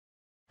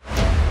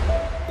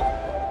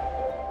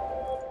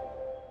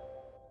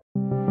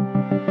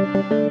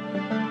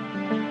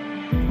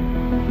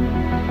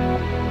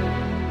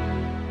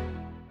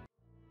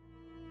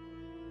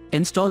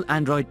Install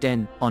Android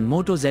 10 on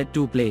Moto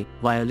Z2 Play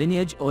via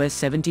LineageOS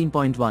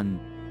 17.1.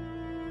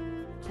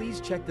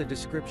 Please check the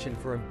description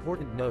for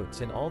important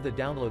notes and all the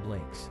download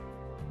links.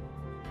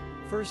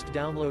 First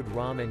download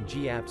ROM and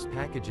GApps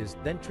packages,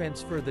 then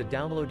transfer the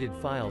downloaded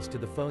files to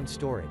the phone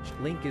storage.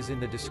 Link is in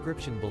the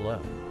description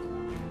below.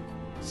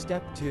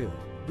 Step 2.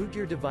 Boot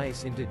your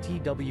device into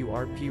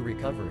TWRP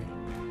recovery.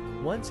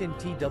 Once in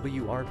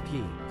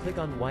TWRP, click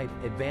on Wipe,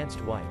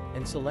 Advanced Wipe,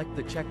 and select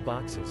the check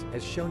boxes,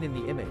 as shown in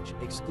the image,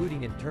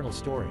 excluding internal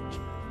storage.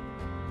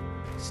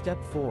 Step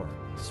 4.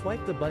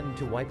 Swipe the button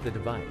to wipe the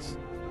device.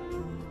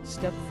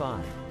 Step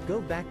 5.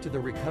 Go back to the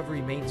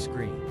recovery main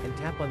screen, and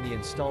tap on the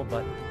Install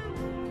button.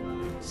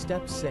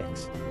 Step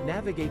 6.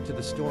 Navigate to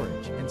the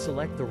storage, and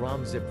select the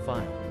ROM zip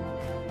file.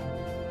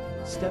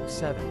 Step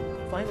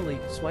 7. Finally,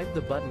 swipe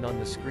the button on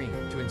the screen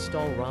to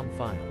install ROM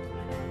file.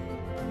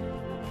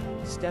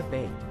 Step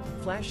 8.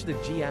 Flash the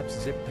GApps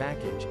zip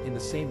package, in the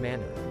same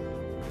manner.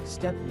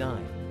 Step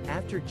 9.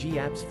 After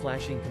GApps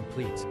flashing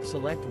completes,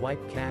 select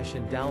Wipe Cache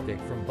and Dalvik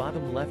from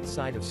bottom left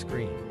side of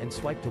screen, and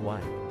swipe to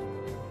wipe.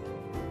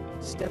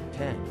 Step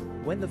 10.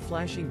 When the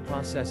flashing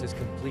process is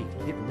complete,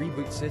 hit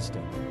Reboot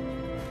System.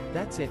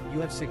 That's it,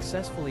 you have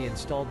successfully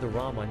installed the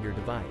ROM on your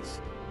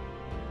device.